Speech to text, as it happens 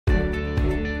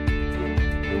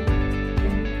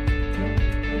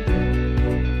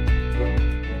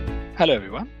Hello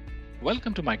everyone,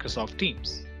 welcome to Microsoft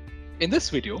Teams. In this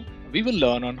video, we will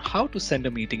learn on how to send a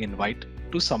meeting invite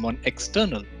to someone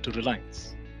external to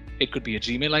Reliance. It could be a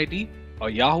Gmail ID,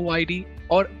 or Yahoo ID,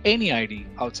 or any ID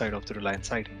outside of the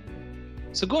Reliance ID.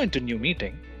 So go into New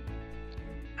Meeting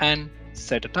and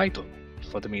set a title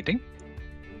for the meeting.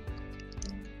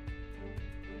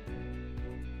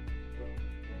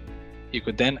 You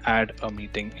could then add a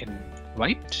meeting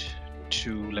invite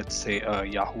to, let's say, a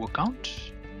Yahoo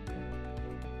account.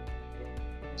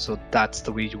 So that's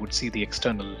the way you would see the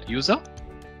external user.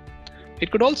 It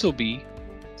could also be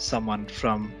someone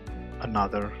from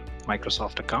another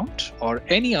Microsoft account or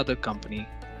any other company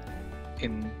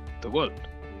in the world.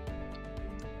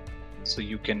 So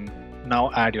you can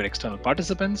now add your external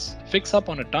participants, fix up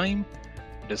on a time,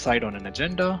 decide on an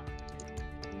agenda,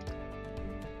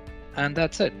 and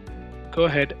that's it. Go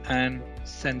ahead and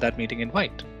send that meeting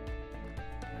invite.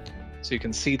 So you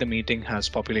can see the meeting has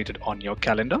populated on your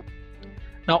calendar.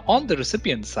 Now on the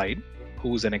recipient side,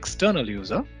 who's an external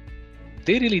user,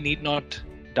 they really need not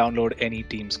download any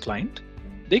Teams client.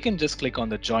 They can just click on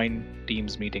the Join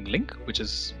Teams meeting link, which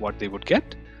is what they would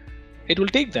get. It will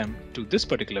take them to this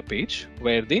particular page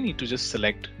where they need to just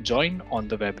select Join on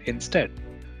the web instead.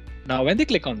 Now when they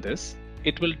click on this,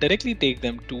 it will directly take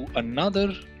them to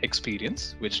another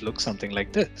experience, which looks something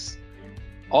like this.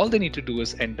 All they need to do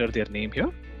is enter their name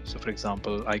here. So for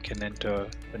example, I can enter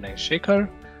Vinay Shekhar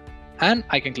and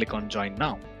I can click on Join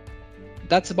Now.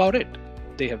 That's about it.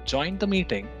 They have joined the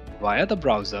meeting via the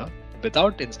browser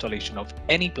without installation of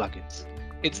any plugins.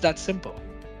 It's that simple.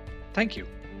 Thank you.